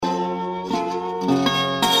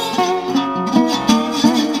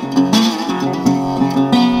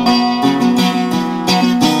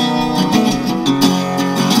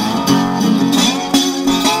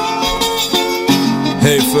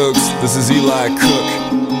This is Eli Cook,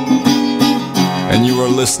 and you are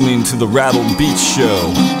listening to the Rattled Beach Show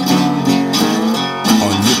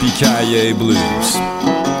on Yippee-Ki-Yay Blues.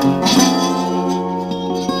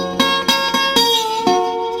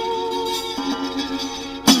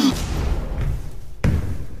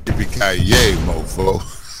 Yippee-Ki-Yay, mofo.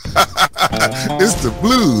 It's the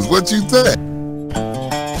blues. What you think?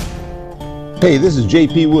 Hey, this is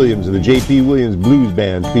J.P. Williams of the J.P. Williams Blues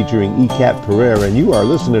Band featuring E-Cap Pereira, and you are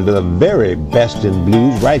listening to the very best in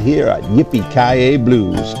blues right here at Yippee-Ki-Yay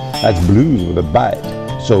Blues. That's blues with a bite.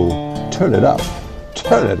 So turn it up.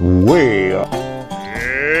 Turn it way up.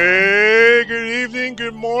 Hey, good evening,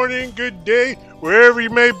 good morning, good day, wherever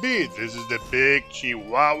you may be. This is the Big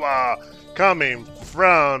Chihuahua coming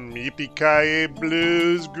from Yippee-Ki-Yay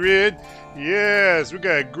Blues Grid. Yes, we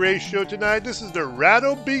got a great show tonight. This is the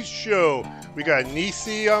Rattled Beach Show. We got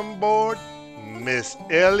Nisi on board, Miss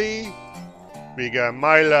Ellie, we got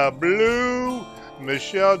Myla Blue,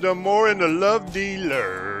 Michelle D'Amour and the Love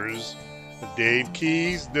Dealers, Dave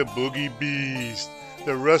Keys, the Boogie Beast,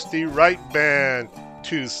 the Rusty Wright Band,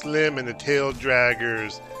 Too Slim and the Tail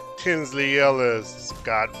Draggers, Tinsley Ellis,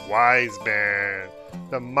 Scott Wise Band,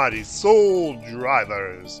 the Mighty Soul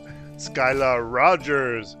Drivers, Skylar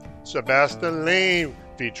Rogers, Sebastian Lane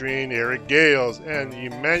featuring Eric Gales and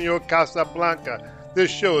Emmanuel Casablanca.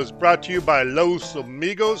 This show is brought to you by Los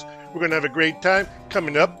Amigos. We're going to have a great time.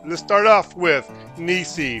 Coming up, let's start off with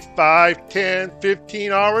Nisi. 5, 10,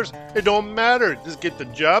 15 hours. It don't matter. Just get the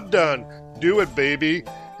job done. Do it, baby.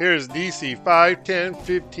 Here's Nisi. 5, 10,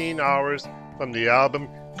 15 hours from the album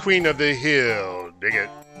Queen of the Hill. Dig it.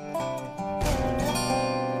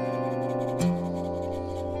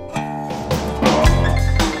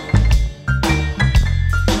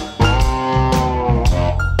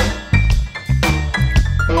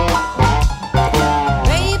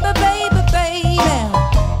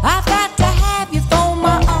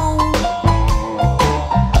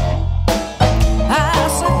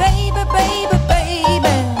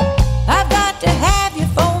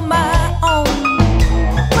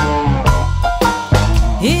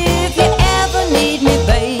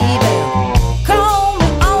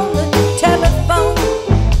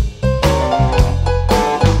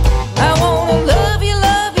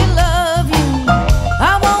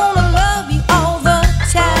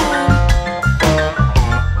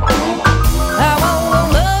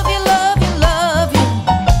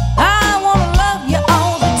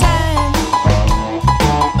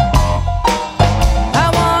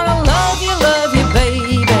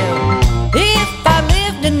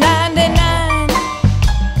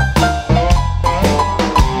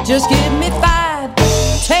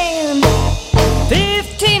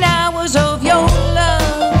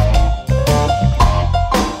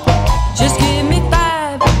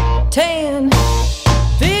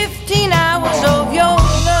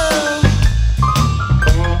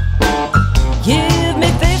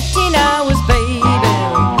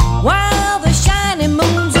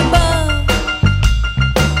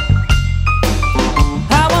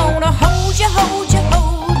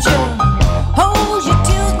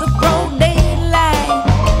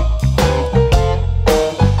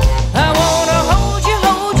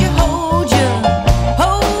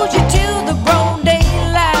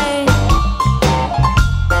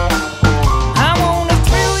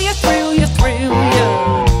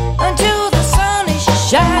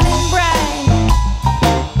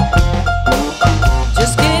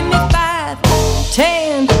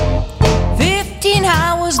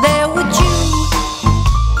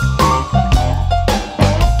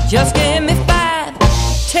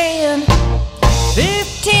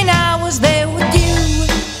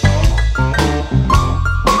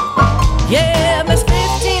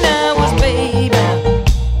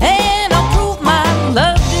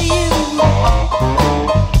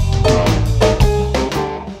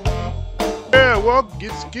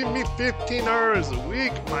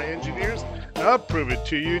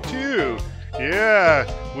 To you too. Yeah,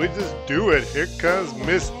 we just do it. Here comes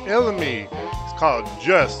Miss Elmy. It's called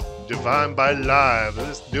Just Divine by Live.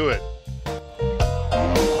 Let's do it.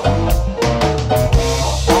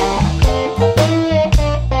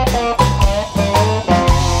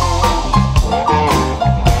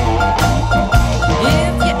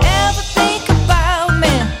 If you ever think about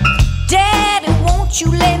me, Daddy, won't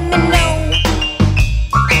you let me know?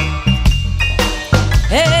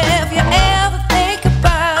 If you ever think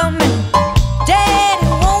about me, Daddy,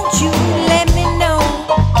 won't you let me know?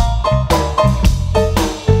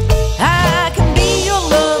 I can be your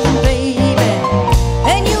loving baby.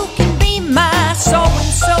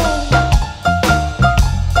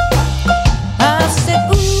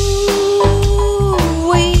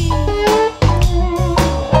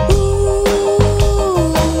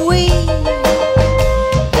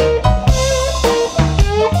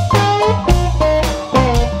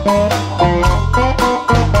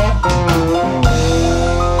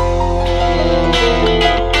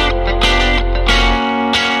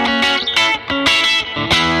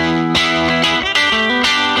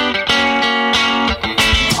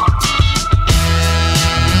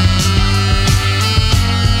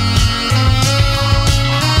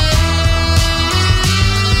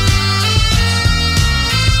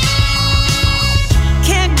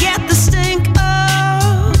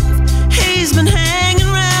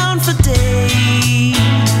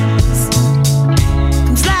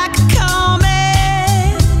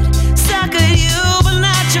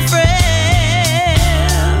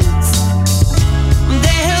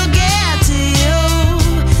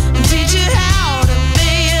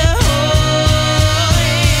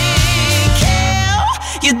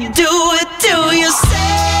 it to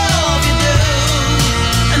yourself, you do.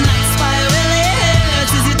 And that's why it really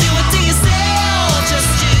hurts, is you do it to yourself,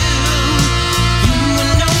 just you. You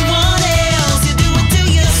and no one else, you do it to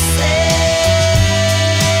yourself.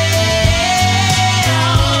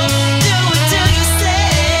 Do it to yourself.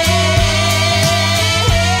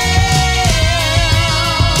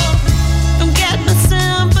 Don't get my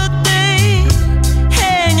sympathy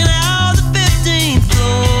hanging out the 15th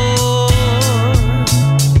floor.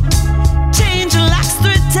 Change your locks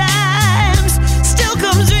 3 times, still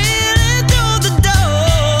comes reeling through the door.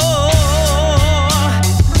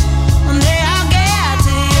 One day I'll get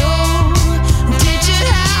to you and teach you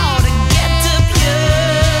how to get to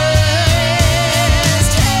purest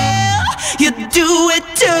hell. You do it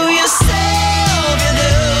to yourself, you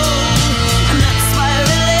do. And that's why it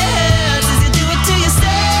really hurts, is you do it to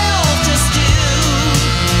yourself, just you.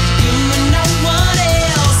 You and no one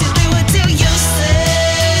else, you do it to yourself.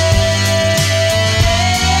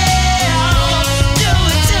 Do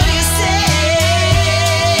it to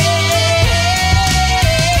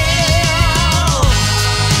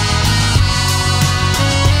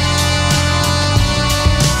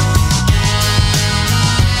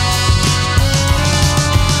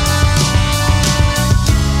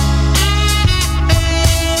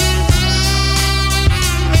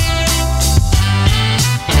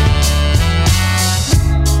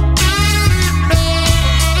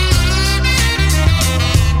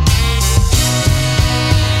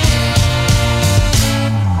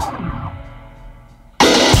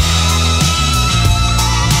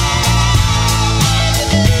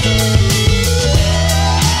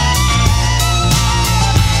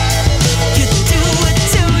You do it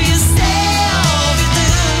to yourself, you do.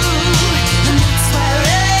 And that's why it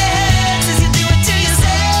really hurts, is you do it to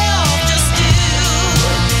yourself, just you.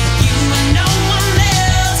 You and no one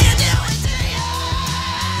else, you do it to yourself.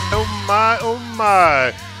 Oh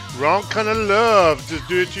my, wrong kind of love, just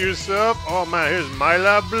do it to yourself. Oh man, here's My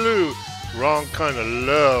Love Blue, wrong kind of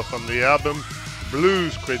love from the album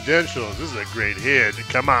Blues Credentials. This is a great hit,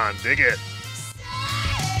 come on, dig it.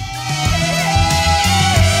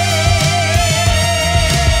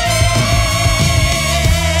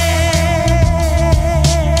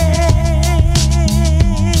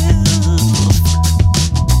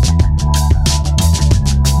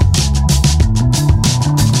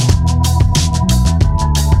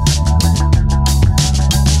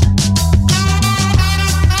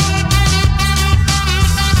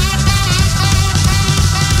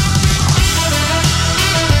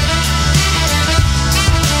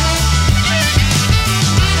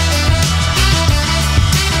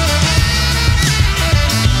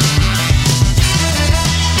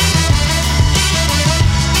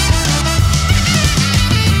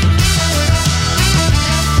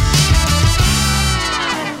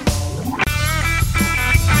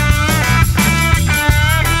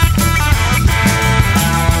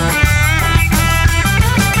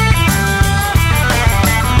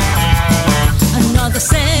 Another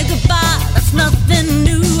say goodbye, that's nothing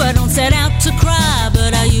new. I don't set out to cry,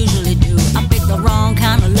 but I usually do. I pick the wrong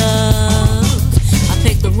kind of love. I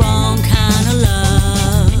pick the wrong kind of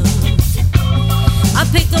love. I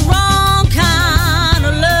pick the wrong kind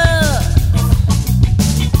of love.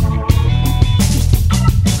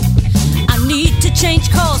 I need to change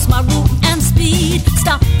course, my route and speed.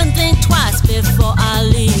 Stop and think twice before I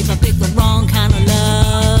leave. I pick the wrong kind of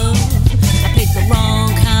love. I pick the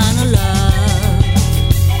wrong kind of love.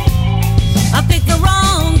 I picked the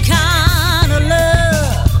wrong kind of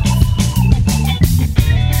love.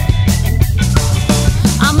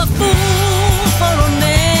 I'm a fool for a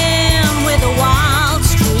man with a wild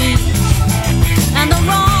streak and the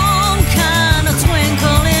wrong kind of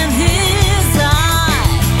twinkle in his eye.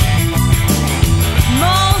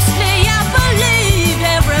 Mostly I believe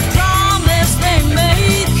every promise they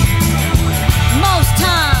make. Most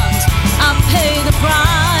times I pay the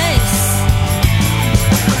price.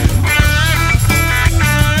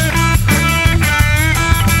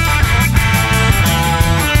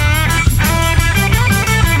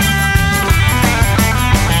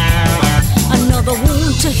 Another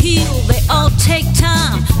wound to heal, they all take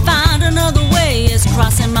time. Find another way is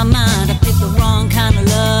crossing my mind. I picked the wrong kind of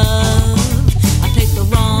love. I picked the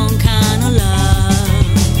wrong kind of love.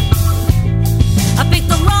 I picked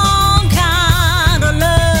the wrong kind of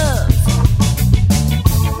love.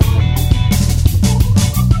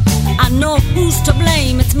 I know who's to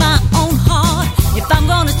blame, it's my own heart. If I'm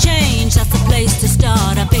gonna change, that's the place to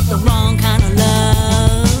start. I picked the wrong kind of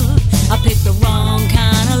love. I picked the wrong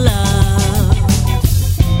kind of love.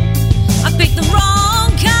 I picked the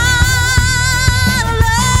wrong kind of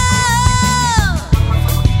love.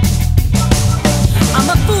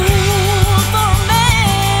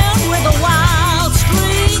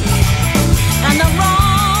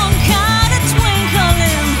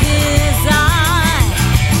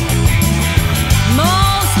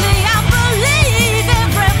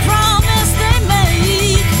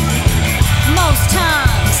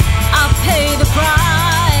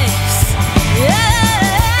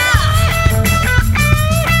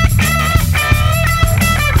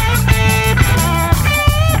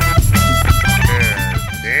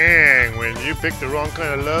 pick the wrong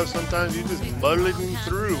kind of love, sometimes you're just muddling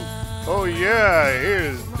through. Oh yeah,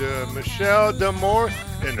 here's Michelle D'Amour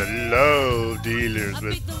and the Love Dealers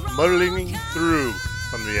with Muddling Through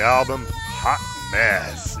from the album Hot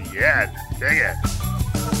Mess. Yeah, dig it.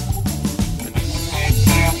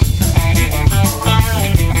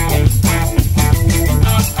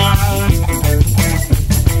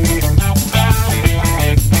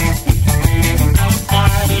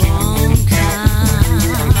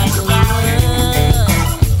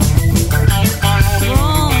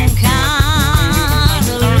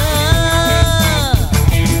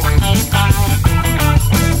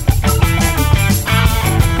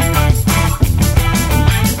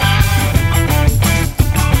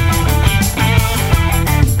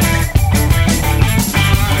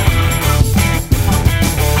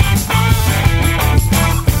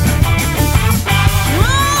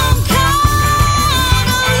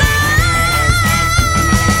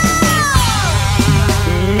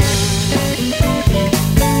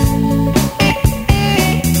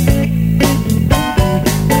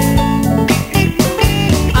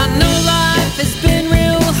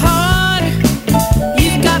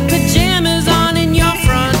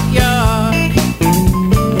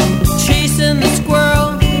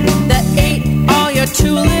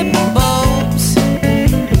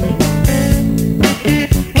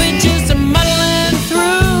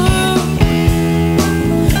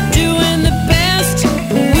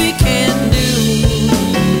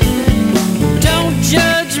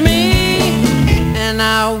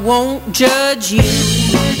 Judge you.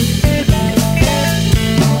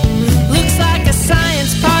 Looks like a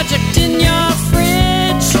science project in your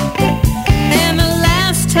fridge. And the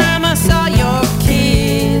last time I saw your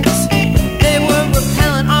kids, they were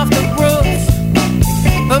rappelling off the roof,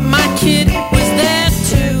 but my kid was there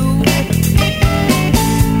too.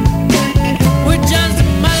 We're just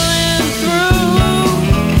muddling through,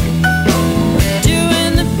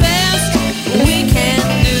 doing the best we can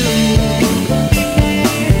do.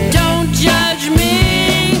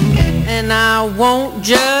 I won't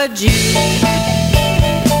judge you.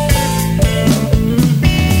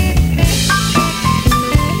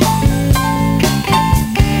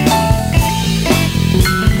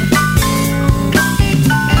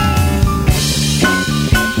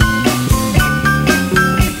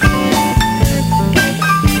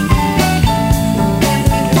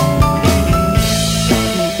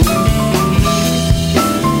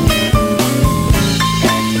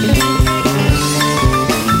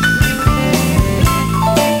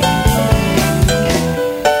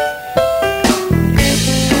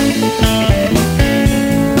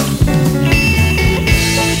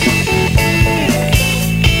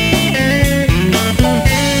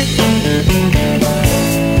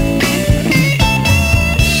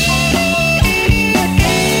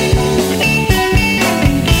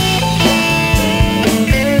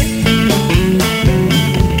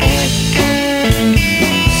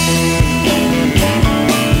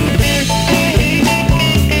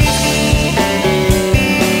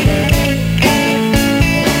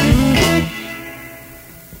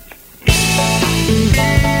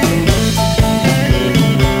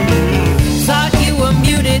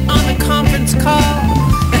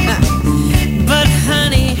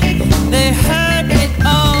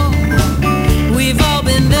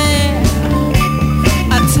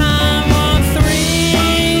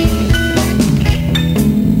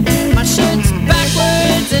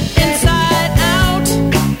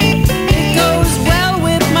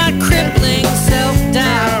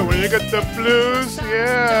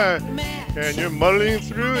 And you're muddling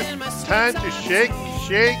through it. Time to shake,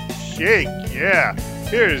 shake, shake. Yeah.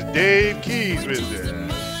 Here's Dave Keys with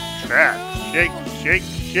Trap, Shake, Shake,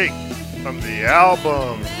 Shake from the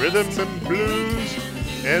album Rhythm and Blues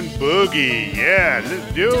and Boogie. Yeah,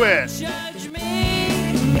 let's do it.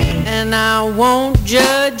 And I won't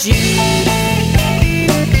judge you.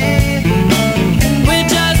 We're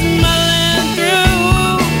just muddling through,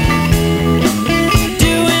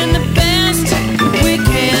 doing the best we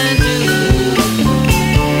can do.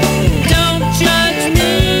 Don't judge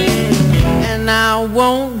me, and I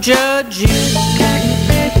won't judge you.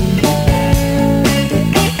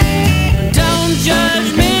 Don't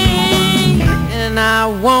judge me, and I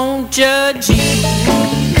won't judge you.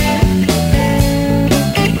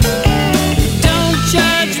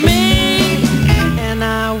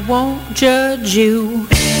 Won't judge you.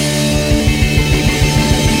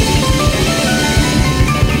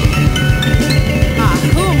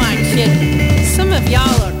 Who am I kidding? Some of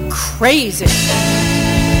y'all are crazy.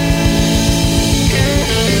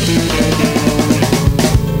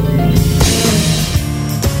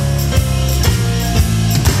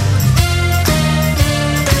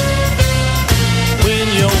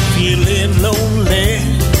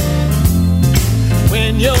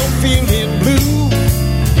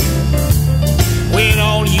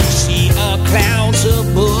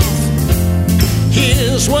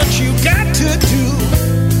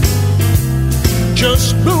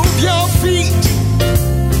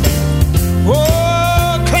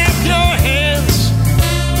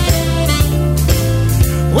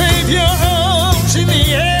 arms in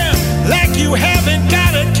the air like you haven't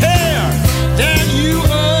got a care that you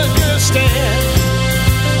understand.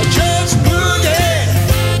 Just boogie,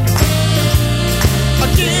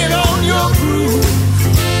 get on your groove.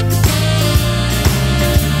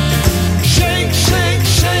 Shake, shake,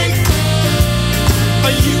 shake,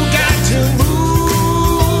 you got to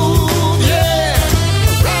move, yeah.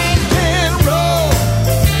 Rock and roll,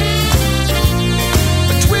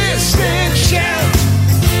 twist and shout.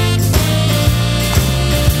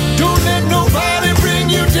 Don't let nobody bring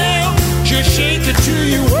you down. Just shake it till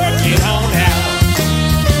you work it on out.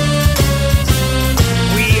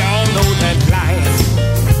 We all know that life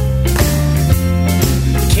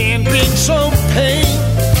can bring some pain.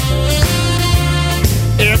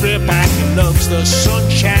 Everybody loves the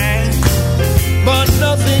sunshine, but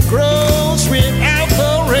nothing grows without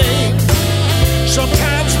the rain.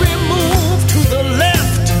 Sometimes we move to the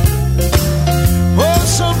left, or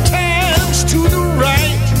sometimes to the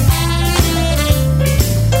right.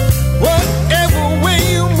 Whatever way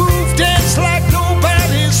you move, dance like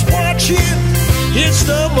nobody's watching. It's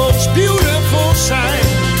the most beautiful sight.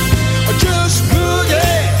 Just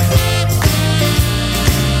boogie,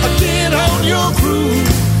 get on your groove.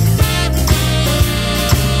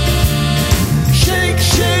 Shake,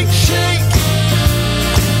 shake, shake,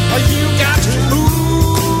 you got to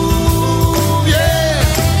move, yeah.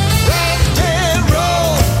 Rock and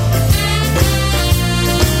roll,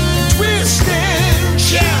 twist and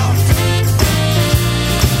shout.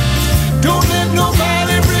 Don't let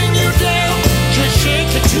nobody bring you down. Just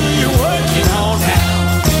shake it till you work it on out.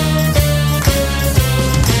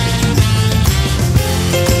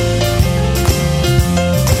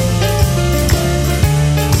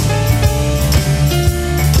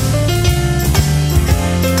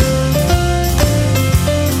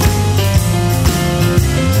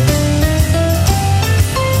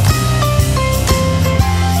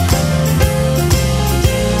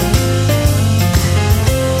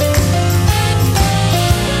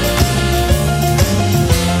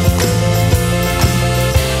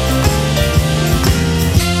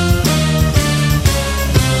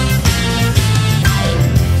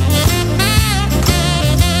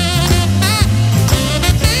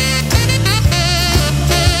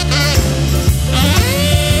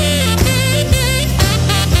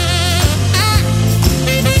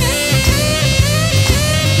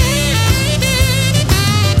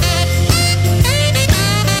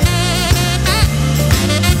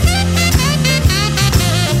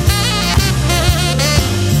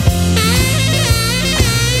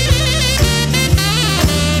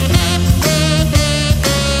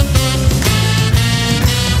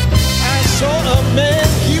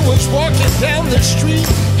 Down the street,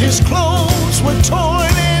 his clothes were torn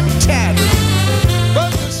and tattered,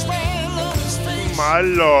 but the smile on his face. My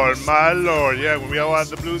lord, yeah, when we all have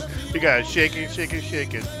the blues, we gotta shake it, shake it,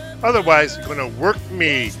 shake it. Otherwise, you're gonna work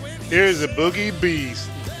me. Here's a boogie beast.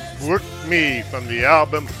 Work me from the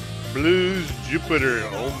album Blues Jupiter.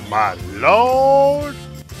 Oh my lord.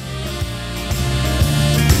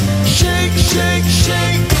 Shake, shake,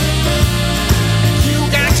 shake, you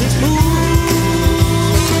got to move.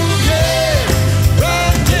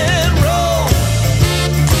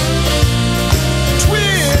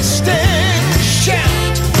 And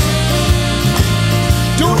shout.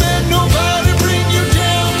 Don't let nobody bring you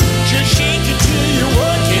down. Just shake it till you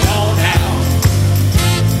work it on out.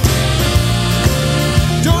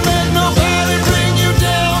 Don't let nobody bring you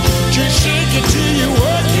down. Just shake it till you work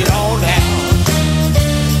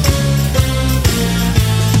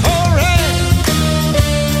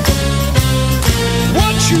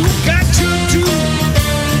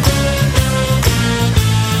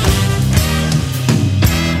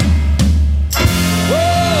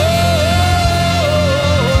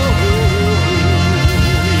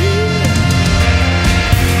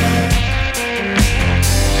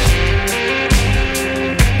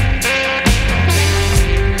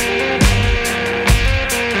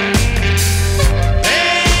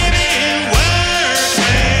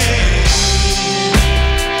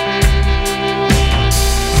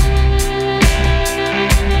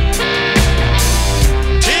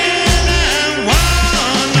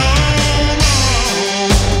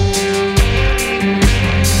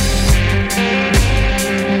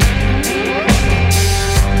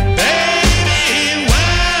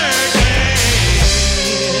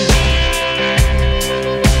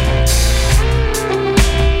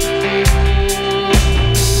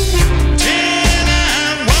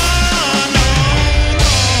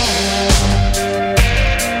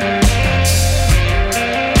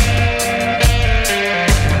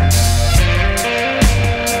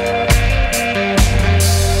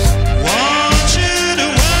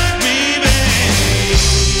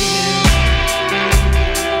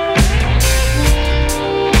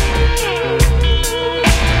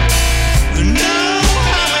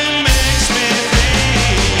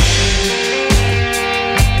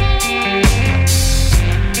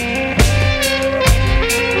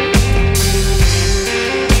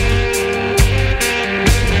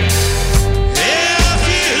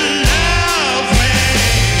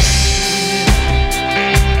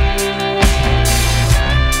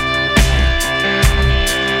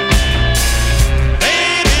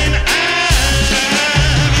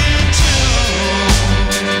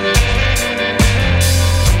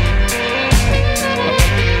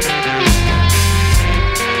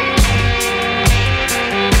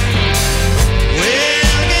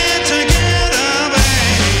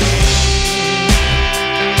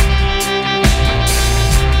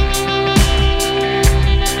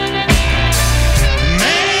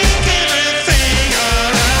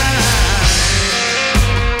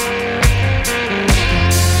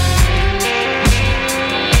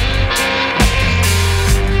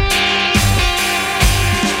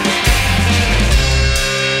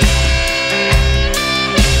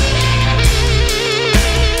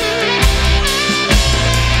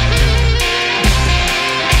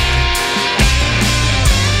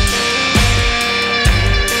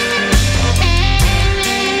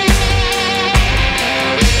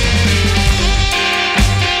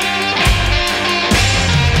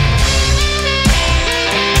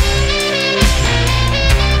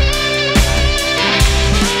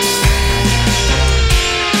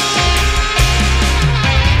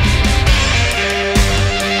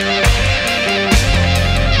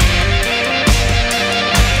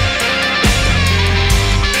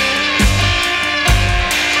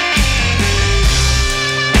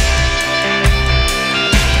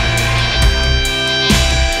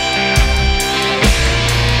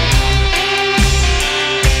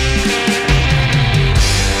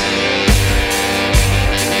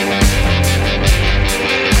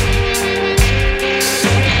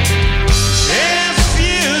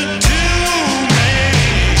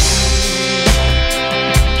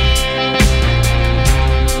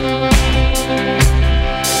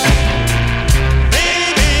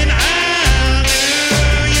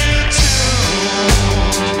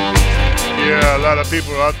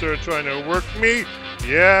people out there trying to work me.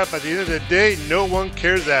 Yeah, by the end of the day, no one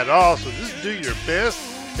cares at all. So just do your best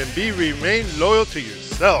and remain loyal to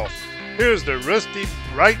yourself. Here's the Rusty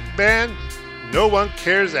Bright Band, No One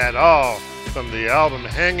Cares at All, from the album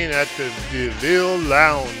Hanging at the DeVille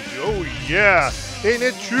Lounge. Oh yeah, ain't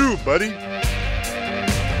it true, buddy?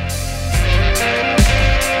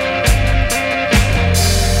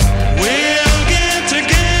 We'll get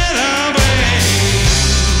together, babe.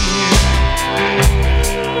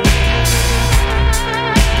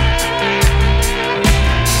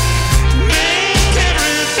 Make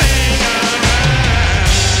everything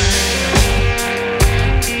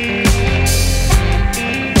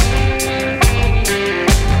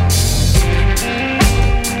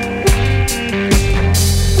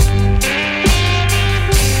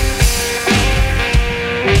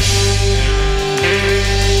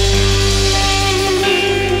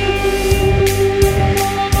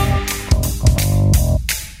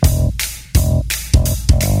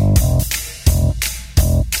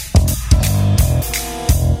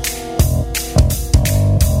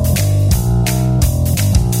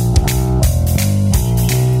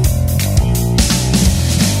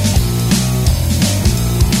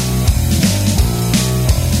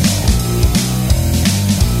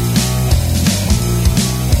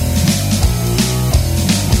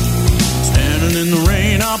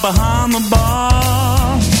behind the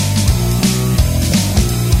bar.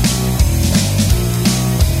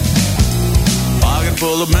 Pocket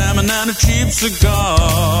full of mammon and a cheap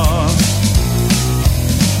cigar.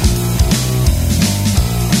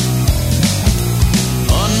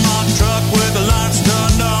 Unmarked truck with the lights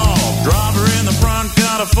turned off. Driver in the front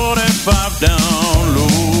got a 45 down low.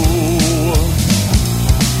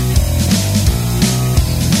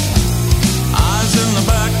 Eyes in the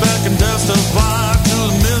backpack and testify to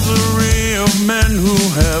the misery of men who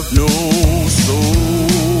have no soul.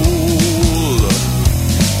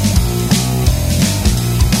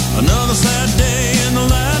 Another sad day in the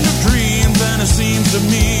land of dreams, and it seems to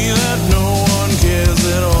me that no one cares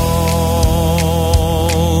at all.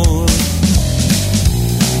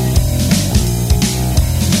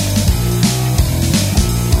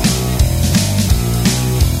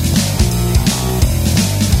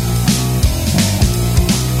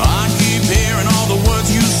 I keep hearing all the words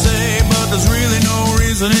you say, but there's really no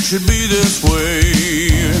reason it should be this way.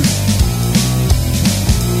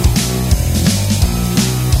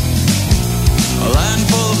 A land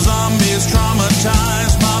full of zombies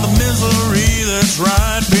traumatized by the misery that's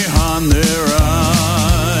right behind their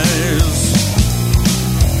eyes.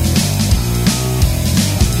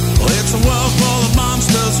 Well, it's a world full of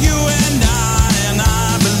monsters, you and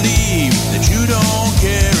I believe that you don't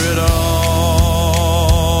care at all.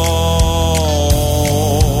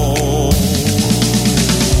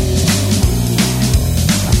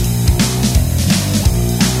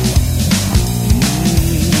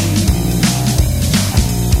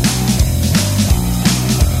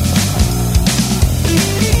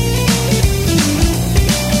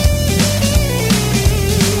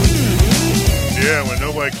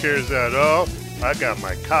 Nobody cares at all. I got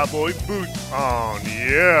my cowboy boots on.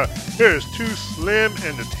 Yeah, here's Too Slim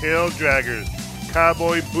and the Tail Draggers.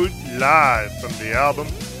 Cowboy Boot Live from the album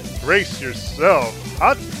Brace Yourself.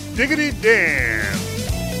 Hot diggity damn.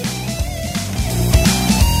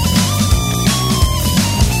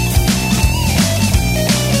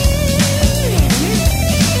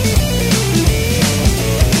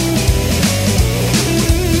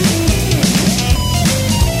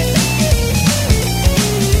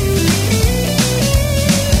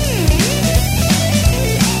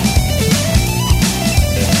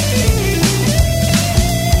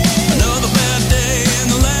 Another bad day in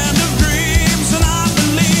the land of dreams, and I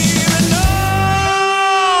believe in no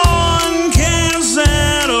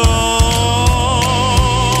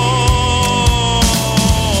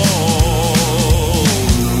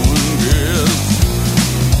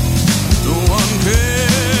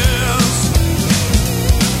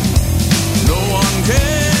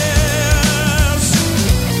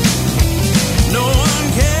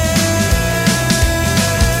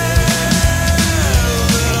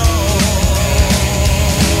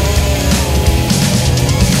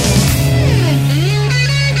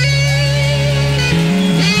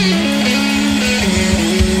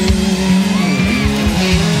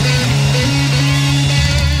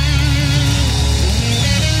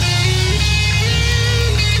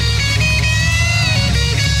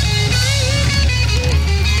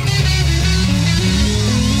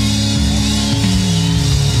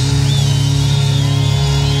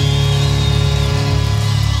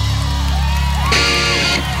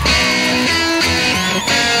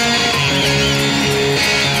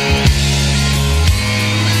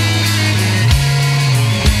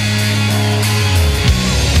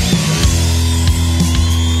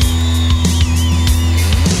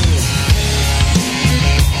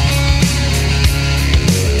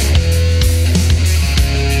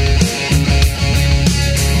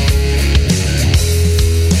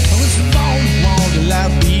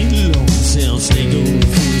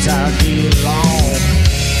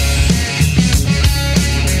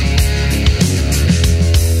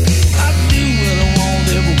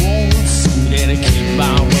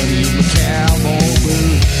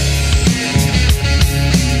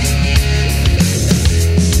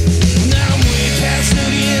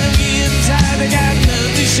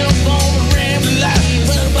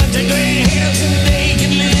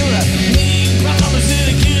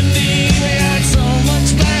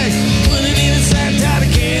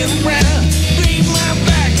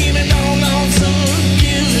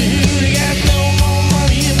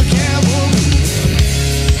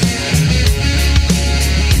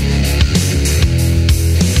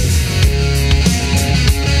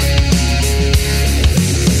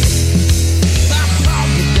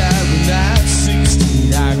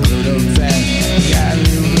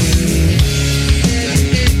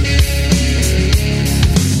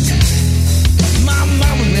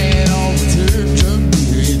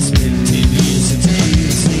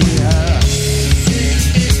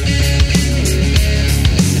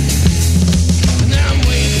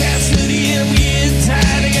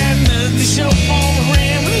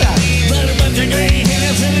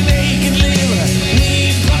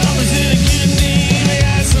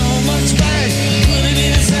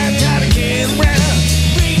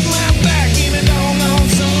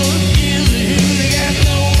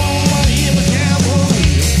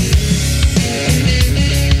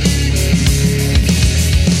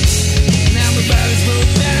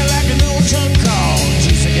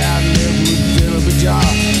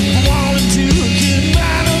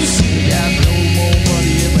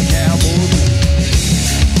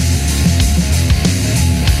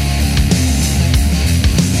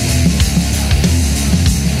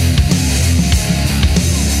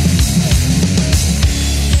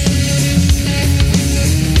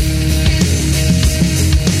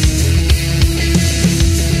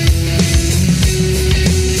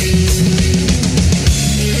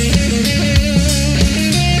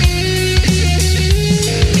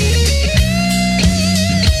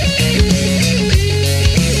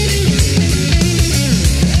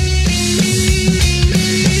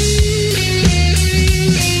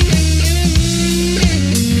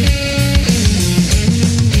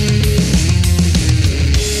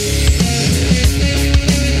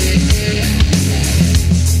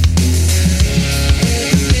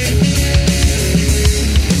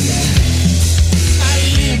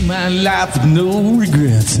life with no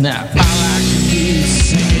regrets. Now all I can do is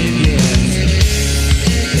say yes.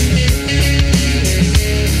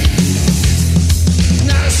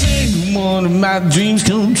 Now I sing one of my dreams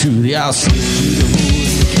come true. They all slip through the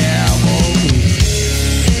hood of the cowboy boots.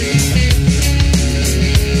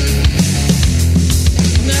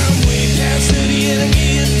 Now I'm way past the end, I'm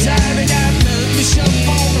getting tired. I got nothing to show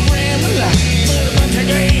on the ramble line, but a bunch of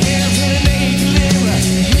gray hairs and an aching liver.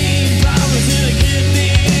 Me promise in a good deal.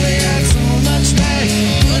 I got so much back,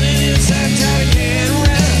 put it inside, try to get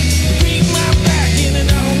around. Break my back in an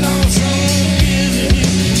all-known song.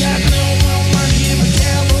 Got no more money in the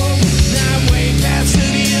cowboy. Now I'm way past the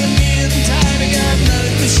end, I'm getting tired. I got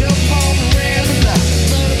nothing to show on the ramble line,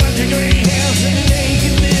 but a bunch of gray hairs and an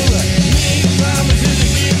aching liver. Me promise in a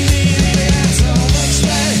good deal. I got so much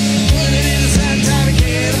back, put it inside, try to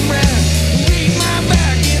get around. Break my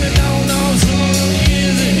back in an all-known song.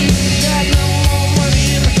 Got no more money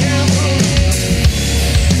in the cowboy.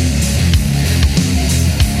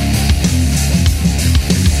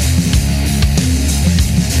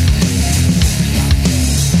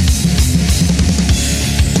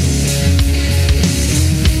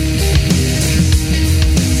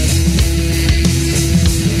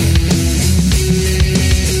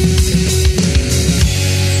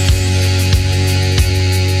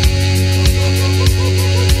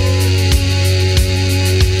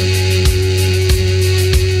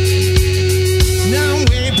 Now I'm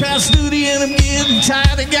way past duty and I'm getting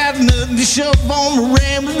tired. I got nothing to shove on the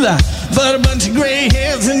rambling line, but a bunch of gray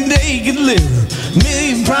hairs and naked liver.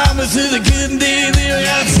 Million promises I couldn't deliver.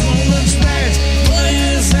 Got so much bags, put it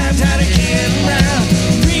inside, try to get around.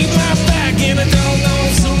 Break my back and I don't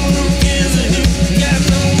know someone who gives a hoot. Got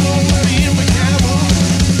no more money in my cowboy.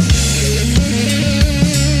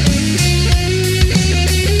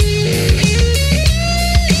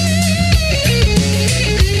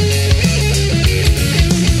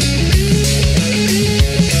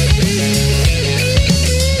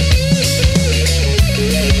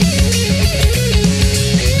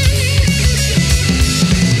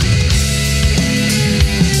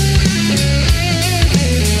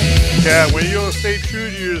 Yeah, when you don't stay true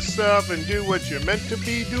to yourself and do what you're meant to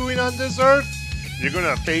be doing on this earth, you're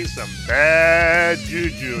gonna face some bad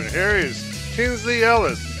juju. And here is Tinsley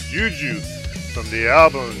Ellis, Juju, from the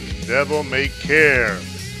album Devil May Care.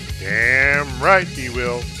 Damn right he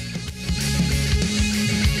will.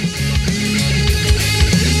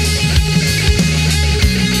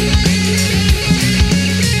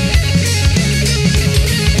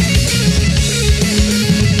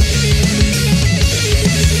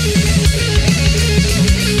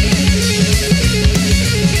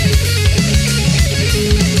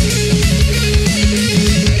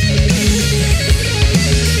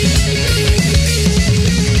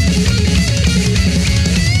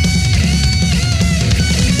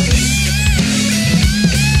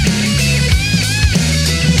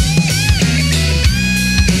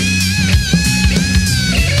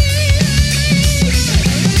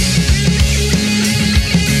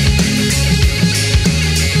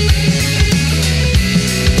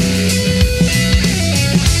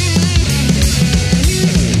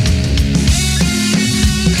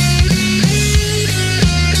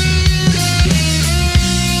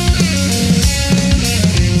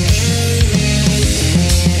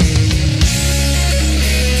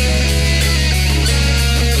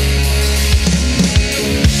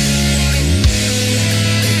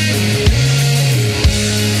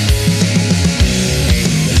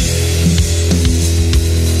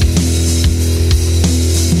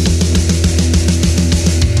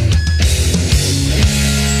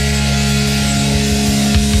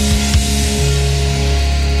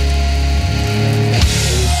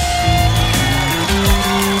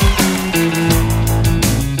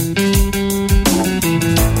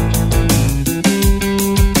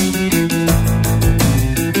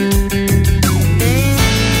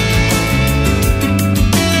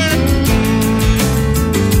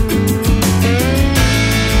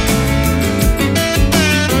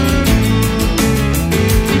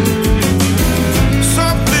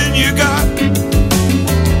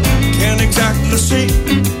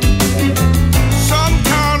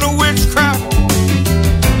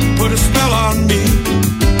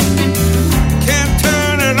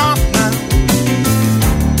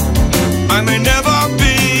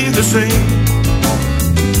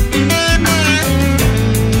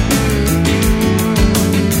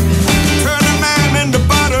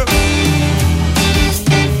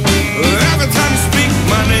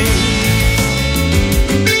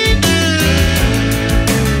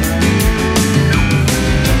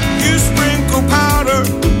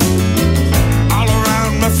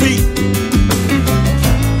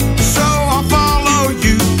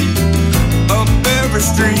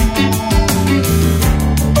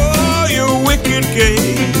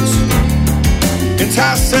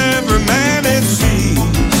 entice every man it sees.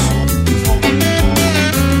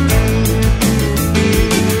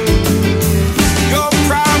 Your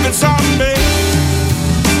private's on me.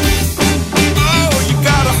 Oh, you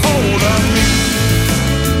got a hold on me.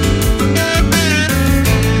 That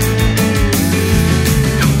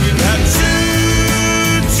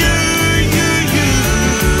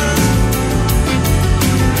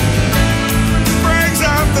brings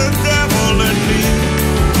out the devil in me.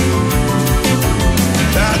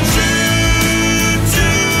 That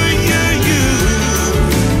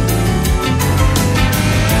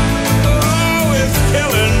oh, it's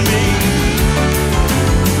killing me.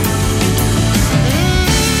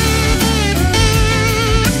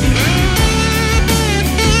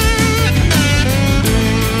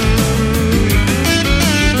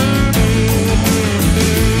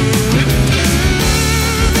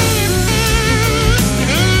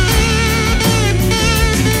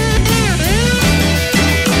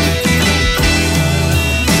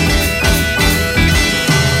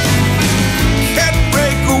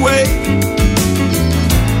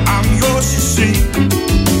 I'm yours, you see.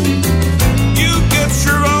 You get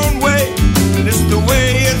your own way, and it's the way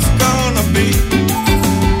it's gonna be.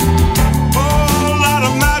 Oh, a lot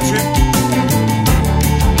of magic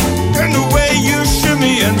in the way you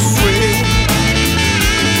shimmy and sway.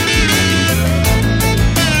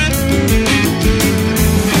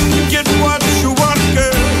 Get what you want,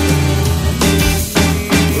 girl,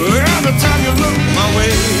 every time you look my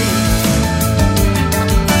way.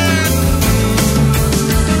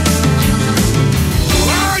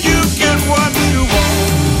 What you want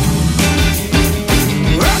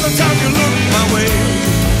every time you look my way.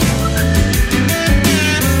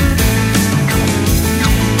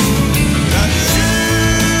 That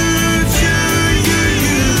shit you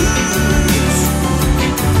use,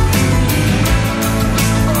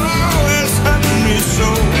 oh, it's hurting me so.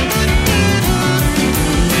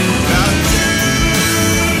 That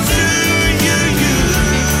shit you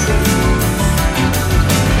use,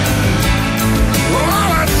 oh,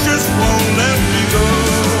 I just won't let me go.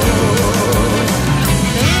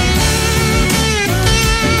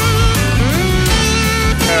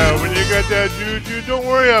 When you got that juju, don't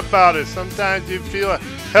worry about it. Sometimes you feel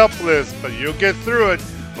helpless, but you'll get through it.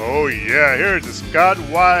 Oh yeah, here's the Scott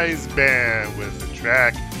Wise Band with the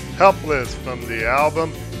track Helpless from the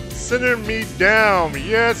album Center Me Down.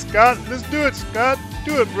 Yeah, Scott, let's do it, Scott.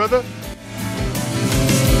 Do it, brother.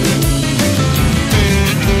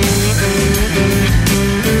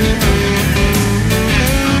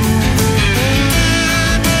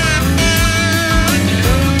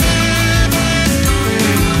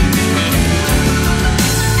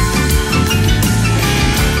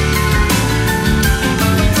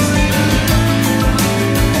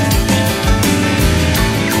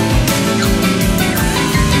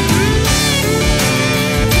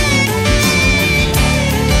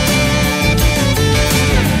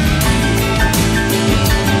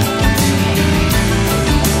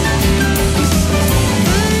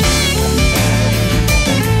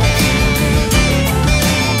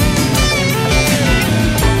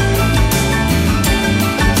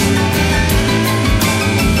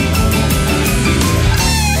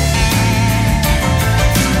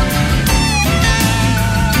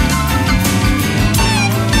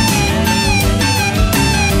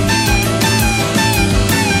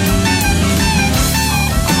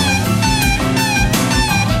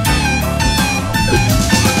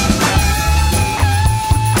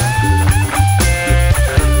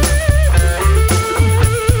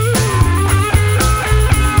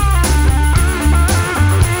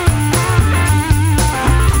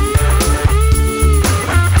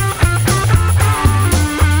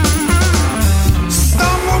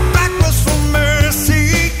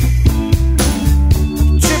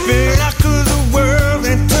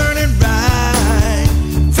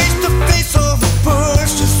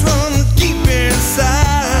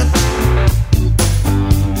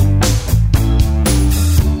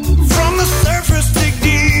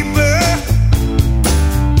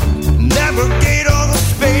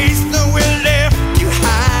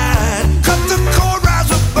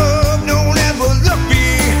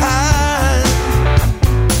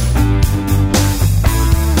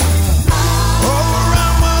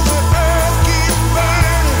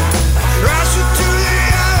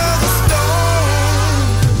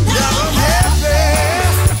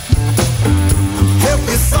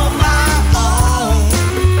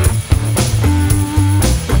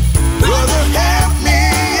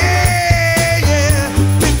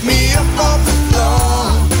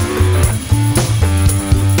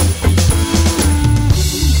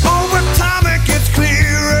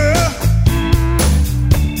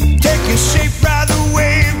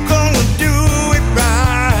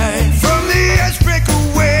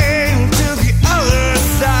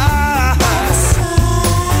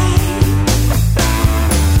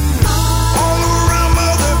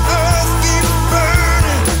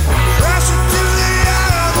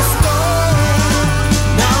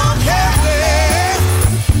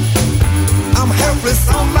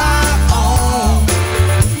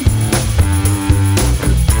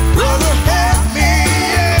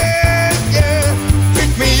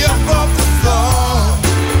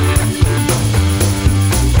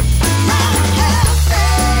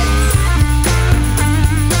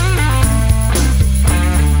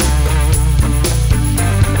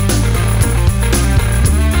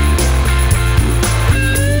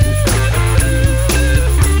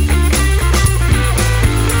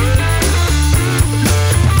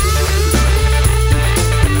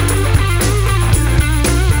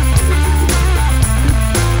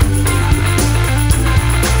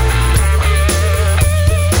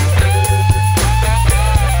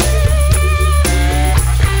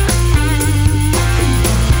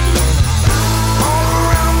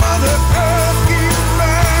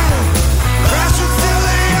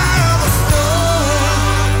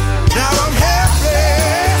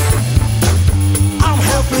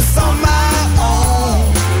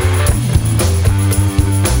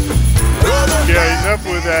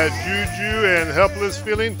 helpless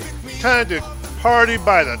feeling? Time to party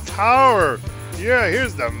by the tower. Yeah,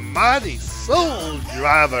 here's the Mighty Soul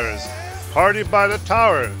Drivers. Party by the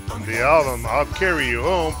Tower from the album I'll Carry You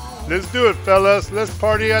Home. Let's do it, fellas. Let's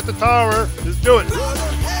party at the tower. Let's do it.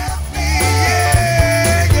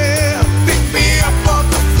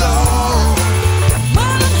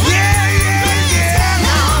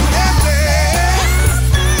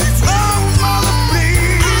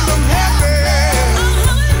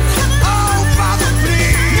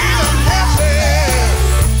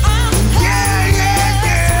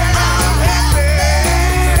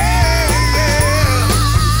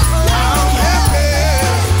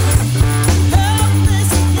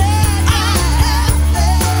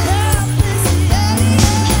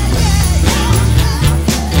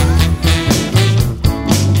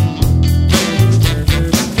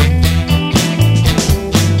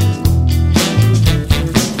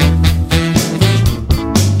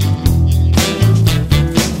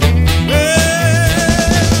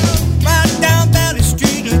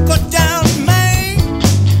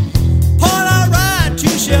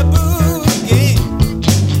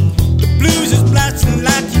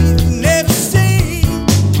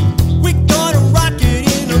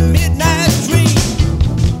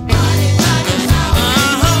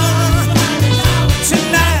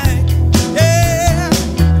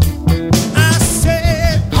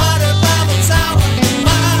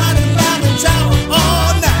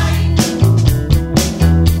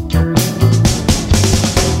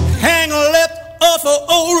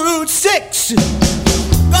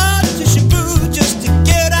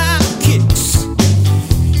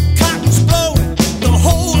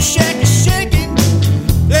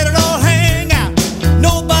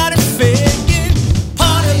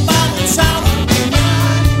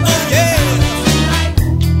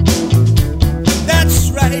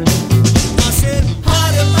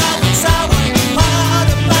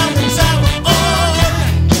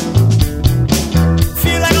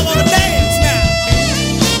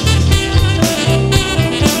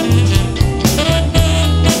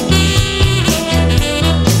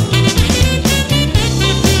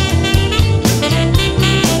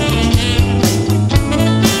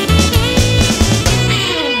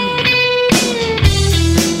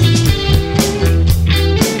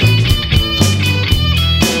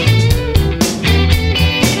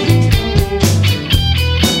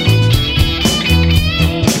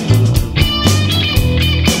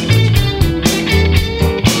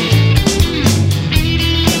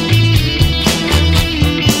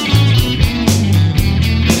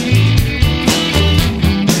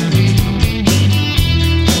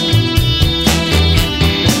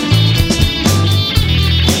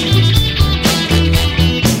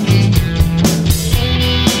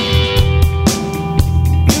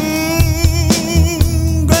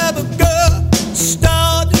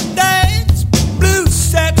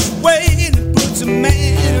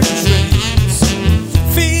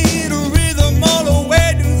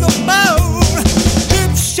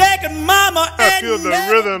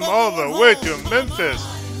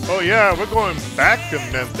 We're going back to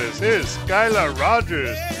Memphis. Here's Skylar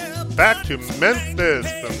Rogers. Back to Memphis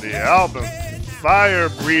from the album Fire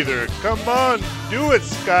Breather. Come on, do it,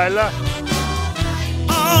 Skylar.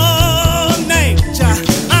 All night.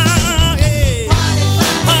 Come on.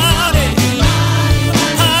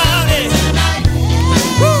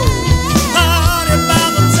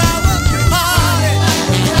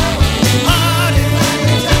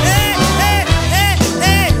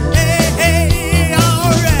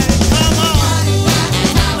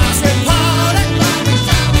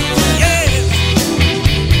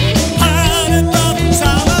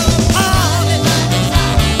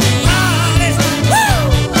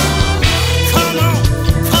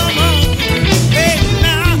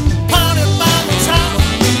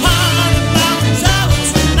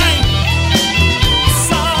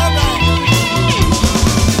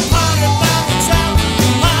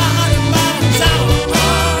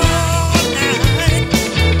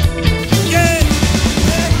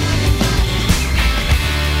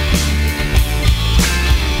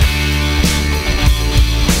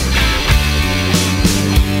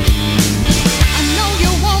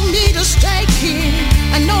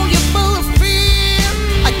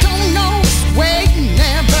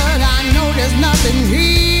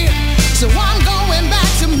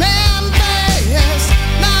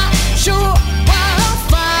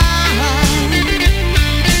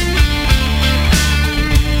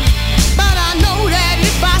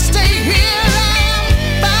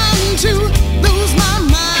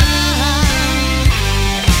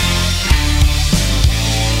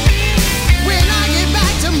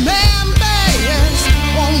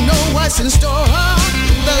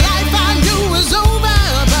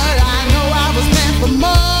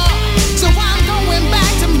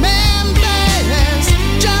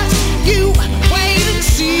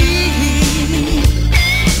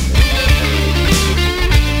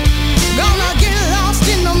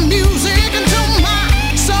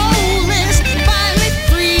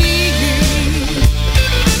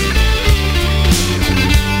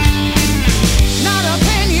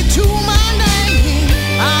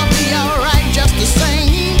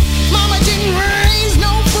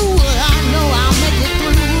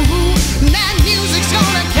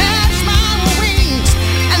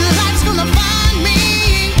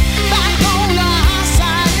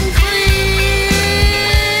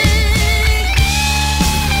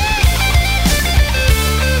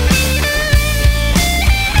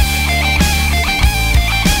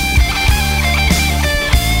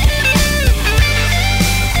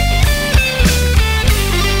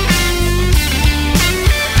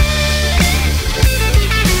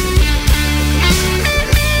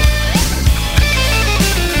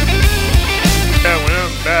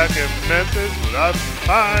 back in Memphis where I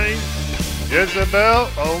find Jezebel.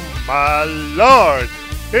 Oh my Lord!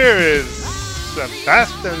 Here is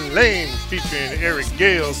Sebastian Lane featuring Eric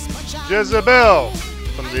Gale's Jezebel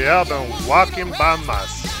from the album Walking by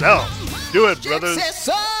Myself. Do it, brothers.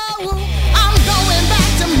 So I'm going back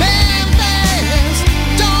to Memphis.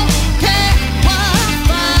 Don't care what I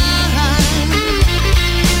find.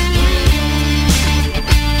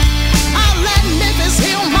 I'll let Memphis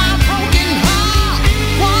heal my broken heart,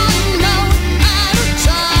 one note at a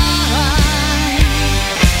time.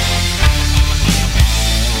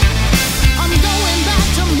 I'm going back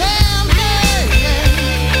to Memphis.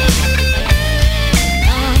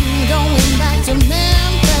 I'm going back to Memphis.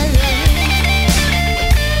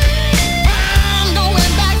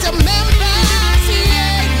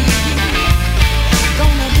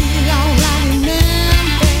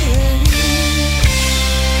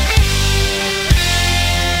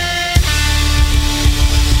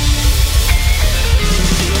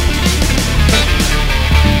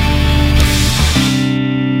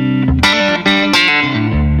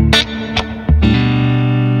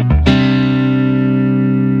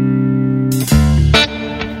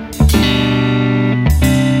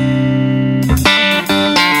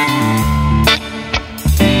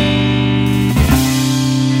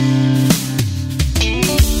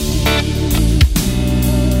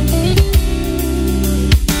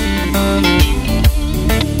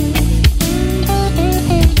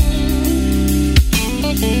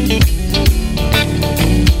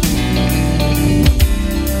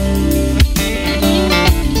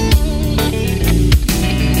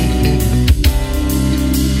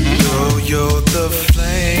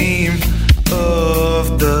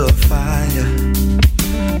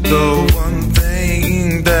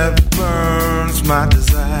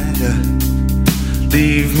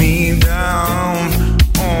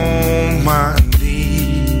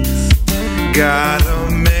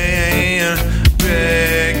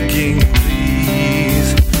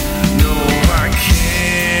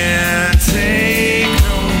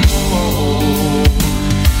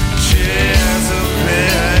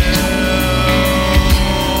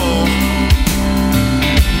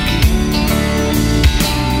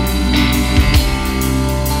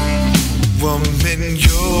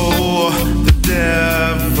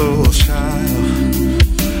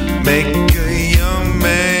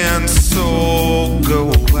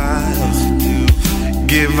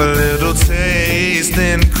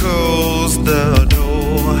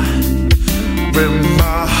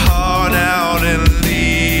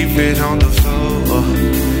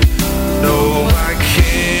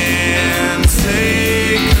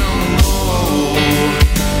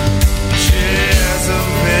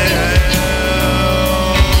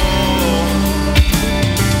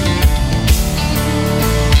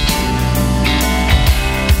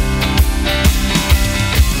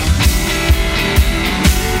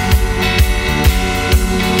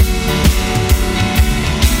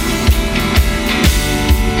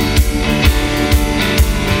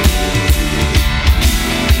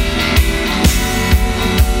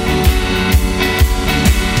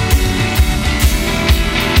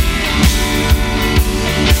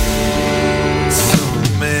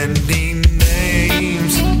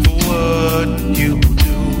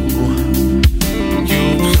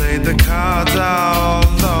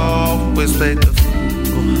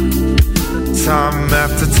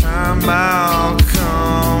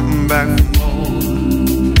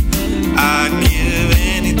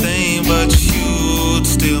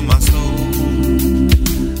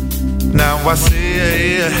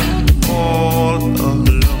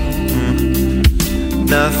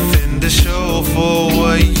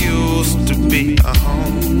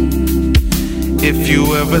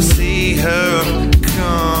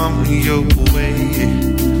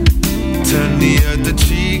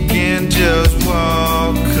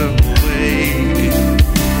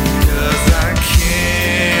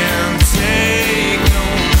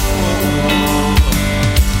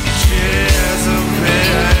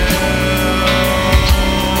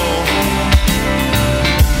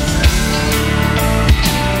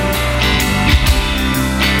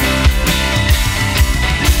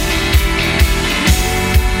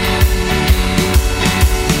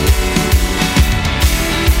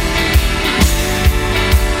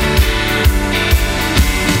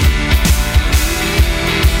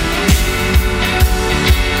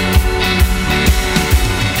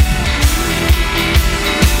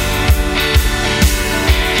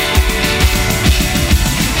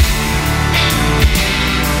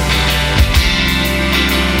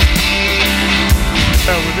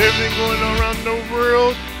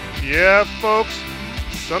 Yeah, folks,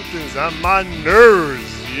 something's on my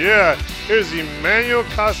nerves yeah, here's Emmanuel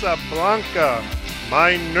Casablanca,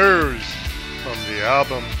 My Nerves, from the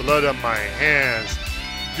album Blood on My Hands.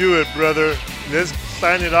 Do it, brother. Let's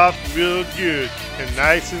sign it off real good and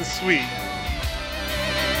nice and sweet.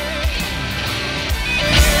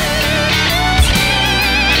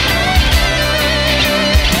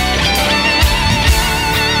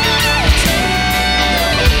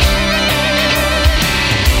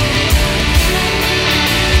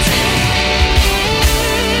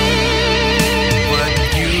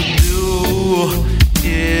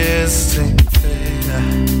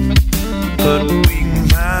 Put weak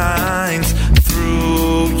minds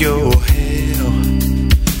through your hell.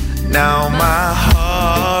 Now my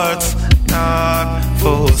heart's not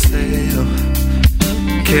for sale.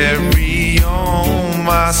 Carry on,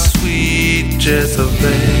 my sweet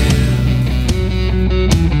Jezebel.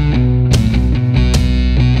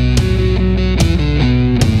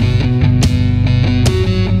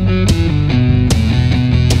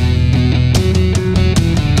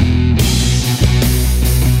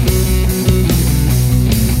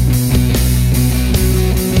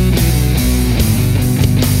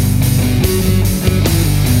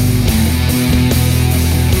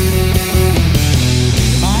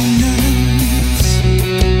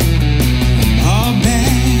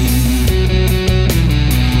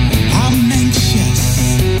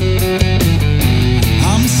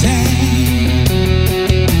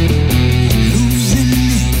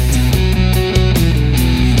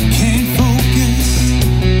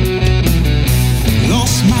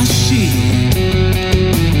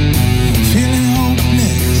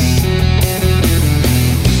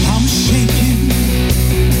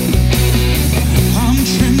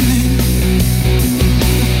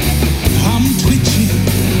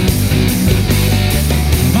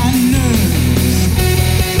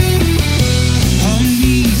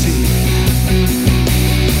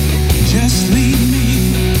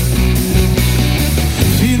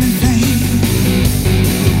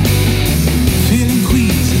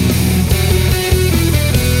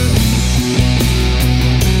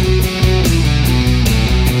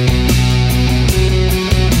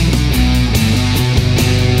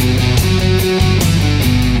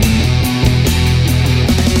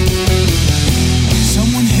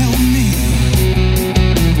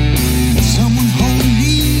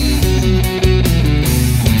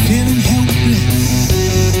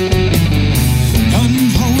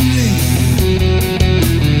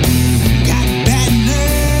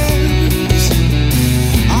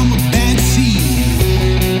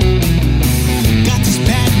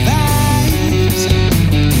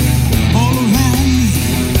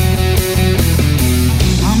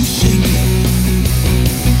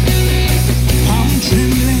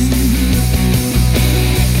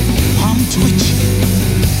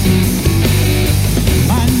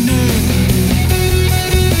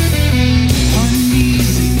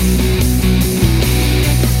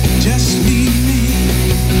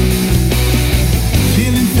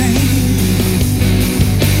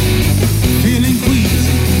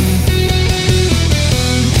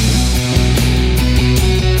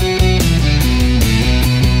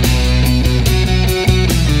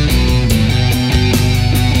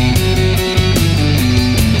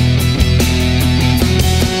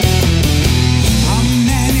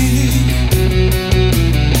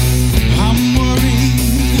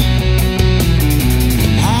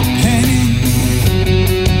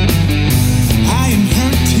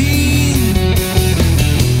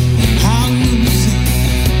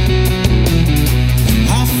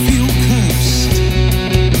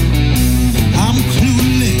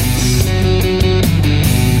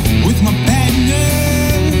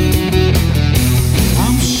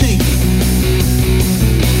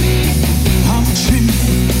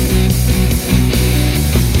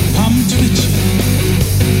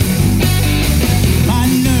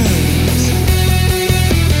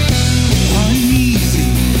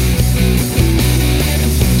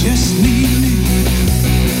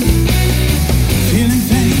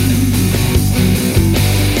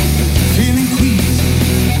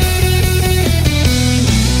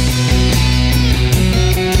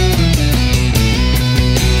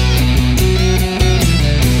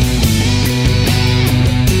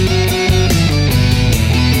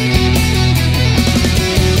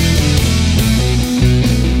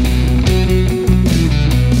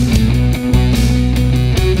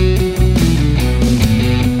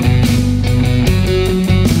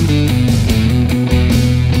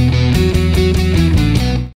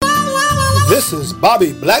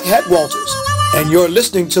 Bobby Black Hat Walters, and you're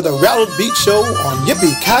listening to the Rattled Beat Show on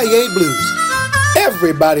Yippee-Ki-Yay Blues.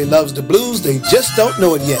 Everybody loves the blues, they just don't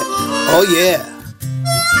know it yet. Oh yeah.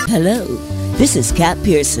 Hello, this is Kat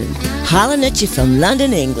Pearson, hollering at you from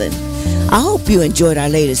London, England. I hope you enjoyed our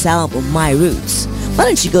latest album, My Roots. Why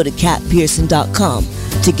don't you go to katpearson.com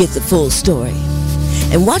to get the full story?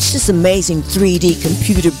 And watch this amazing 3D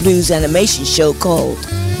computer blues animation show called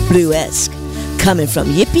Blue-esque, coming from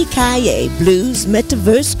Yippee-Ki-Yay Blues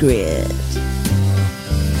Metaverse Grid.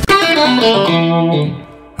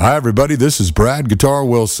 Hi, everybody. This is Brad Guitar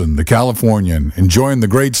Wilson, the Californian, enjoying the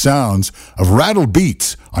great sounds of Rattled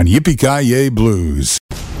Beats on Yippee-Ki-Yay Blues.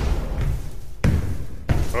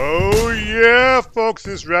 Oh, yeah, folks.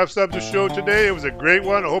 This wraps up the show today. It was a great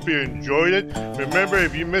one. I hope you enjoyed it. Remember,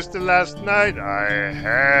 if you missed it last night, I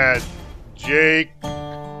had Jake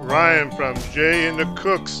Ryan from Jay and the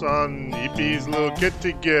Cooks on Yippie's little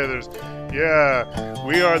get-togethers. Yeah,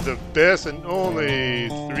 we are the best and only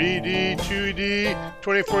 3D, 2D,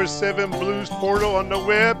 24/7 blues portal on the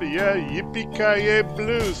web. Yeah, Yippee-Ki-Yay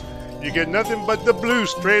Blues. You get nothing but the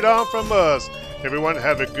blues straight on from us. Everyone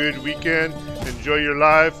have a good weekend. Enjoy your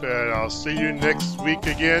life, and I'll see you next week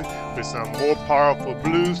again with some more powerful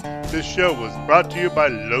blues. This show was brought to you by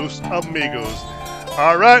Los Amigos.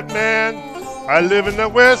 All right, man. I live in the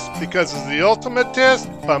West because it's the ultimate test,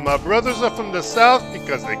 but my brothers are from the South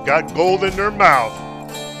because they got gold in their mouth.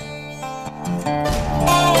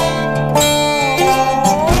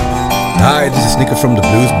 Hi, this is Nico from the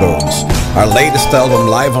Blues Bones. Our latest album,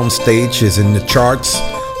 Live on Stage, is in the charts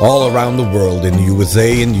all around the world, in the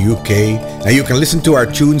USA and the UK, and you can listen to our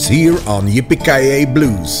tunes here on Yippee-Ki-Yay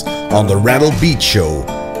Blues on the Rattled Beat Show,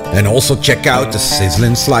 and also check out the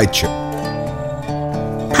Sizzling Slideshow.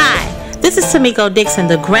 This is Tamiko Dixon,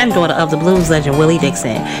 the granddaughter of the blues legend Willie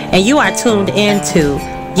Dixon, and you are tuned in to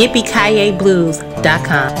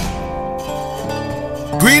YippieKiABlues.com.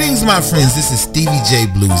 Greetings, my friends. This is Stevie J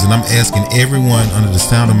Blues, and I'm asking everyone under the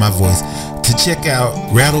sound of my voice to check out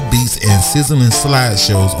Rattle Beats and Sizzling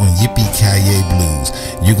Slideshows on Yippee-Ki-Yay Blues.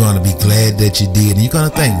 You're going to be glad that you did, and you're going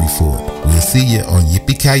to thank me for it. We'll see you on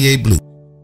Yippee-Ki-Yay Blues.